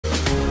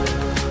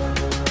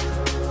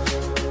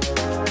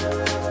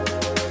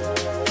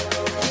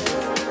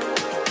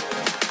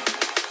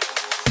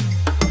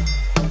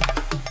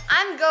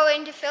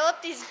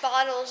up these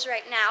bottles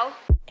right now.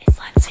 It's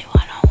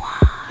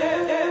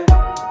Lexy101.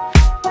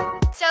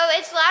 So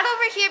it's loud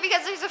over here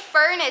because there's a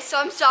furnace, so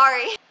I'm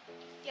sorry.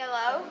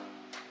 Yellow,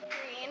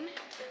 green,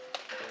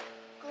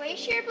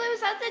 glacier blue, is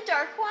that the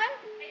dark one?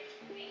 I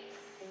think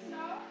so.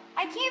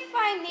 I can't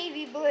find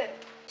navy blue.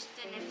 Just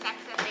an effect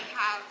that they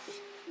have.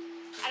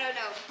 I don't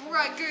know,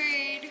 bright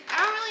green. I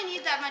don't really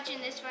need that much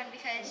in this one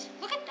because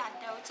look at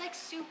that though, it's like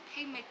so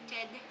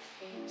pigmented.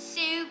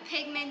 So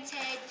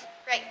pigmented.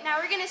 Right, now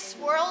we're gonna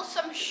swirl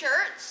some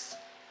shirts.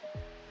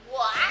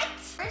 What?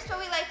 First what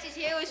we like to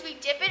do is we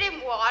dip it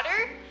in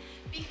water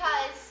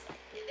because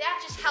that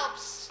just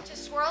helps to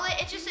swirl it.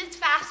 It's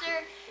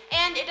faster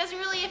and it doesn't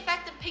really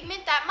affect the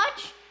pigment that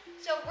much.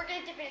 So we're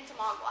gonna dip it in some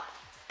agua.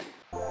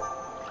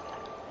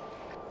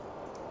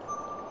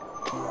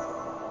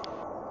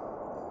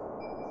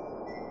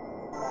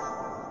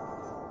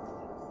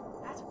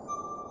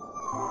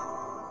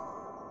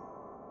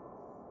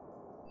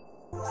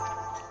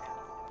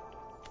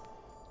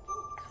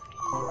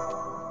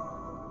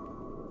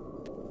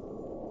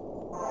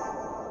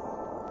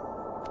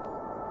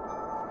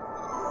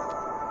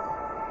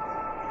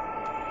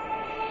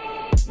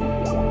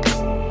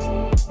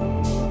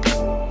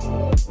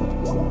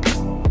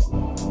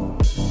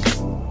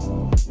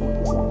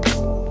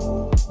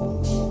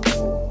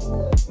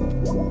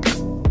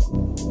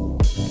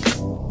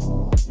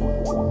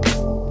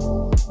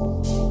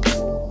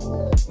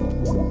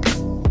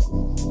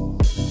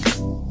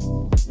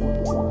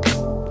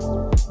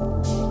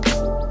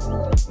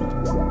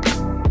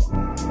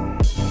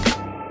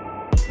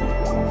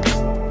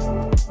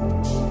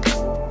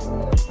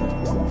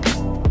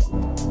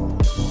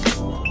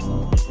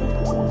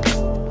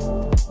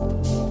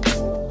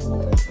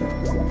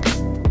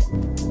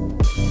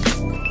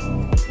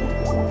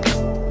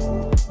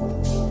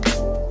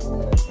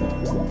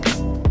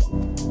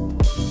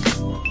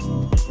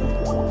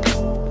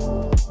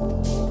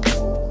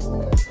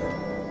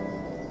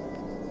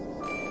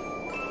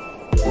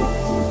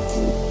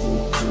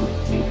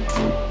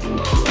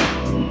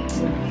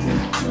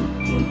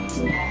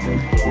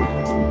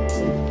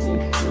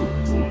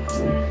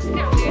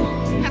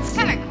 That's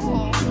kind of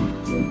cool.